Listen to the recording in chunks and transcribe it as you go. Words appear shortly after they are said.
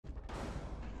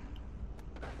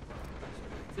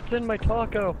What's in my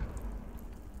taco?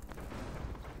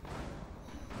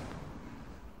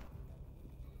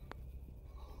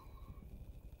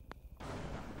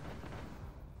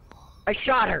 I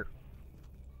shot her!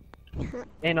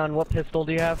 And on what pistol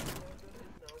do you have?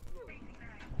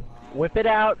 Whip it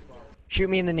out. Shoot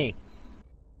me in the knee.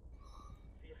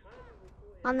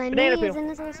 On the Banana knee, peel. isn't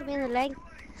it supposed to be in the leg?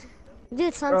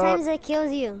 Dude, sometimes it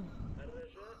kills you.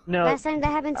 No. Last time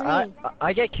that happened to me.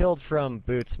 I get killed from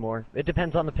boots more. It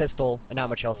depends on the pistol and how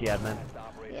much health you have, man.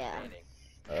 Yeah.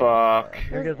 Fuck.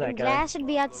 Here goes that guy. Glass should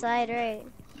be outside, right?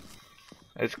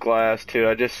 It's glass too.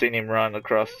 I just seen him run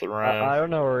across the room. I don't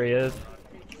know where he is.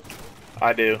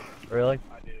 I do. Really?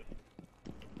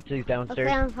 So he's downstairs?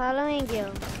 Okay, I'm following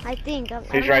you. I think.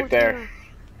 He's right there.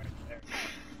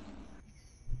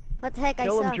 What the heck, I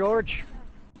Kill him, suck. George.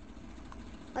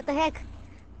 What the heck?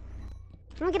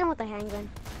 I'm gonna get him with the handgun.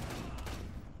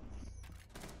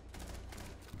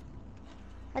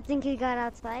 I think he got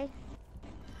outside.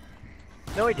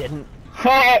 No, he didn't.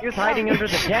 Oh! He was hiding under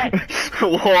the desk.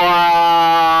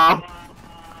 Wow!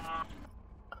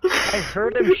 I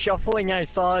heard him shuffling. I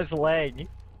saw his leg.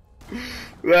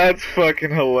 That's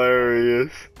fucking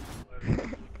hilarious.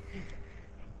 It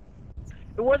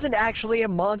wasn't actually a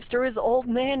monster. It was old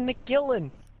man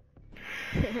McGillen.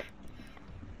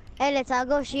 Hey, let's all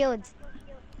go shields.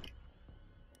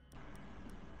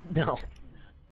 No.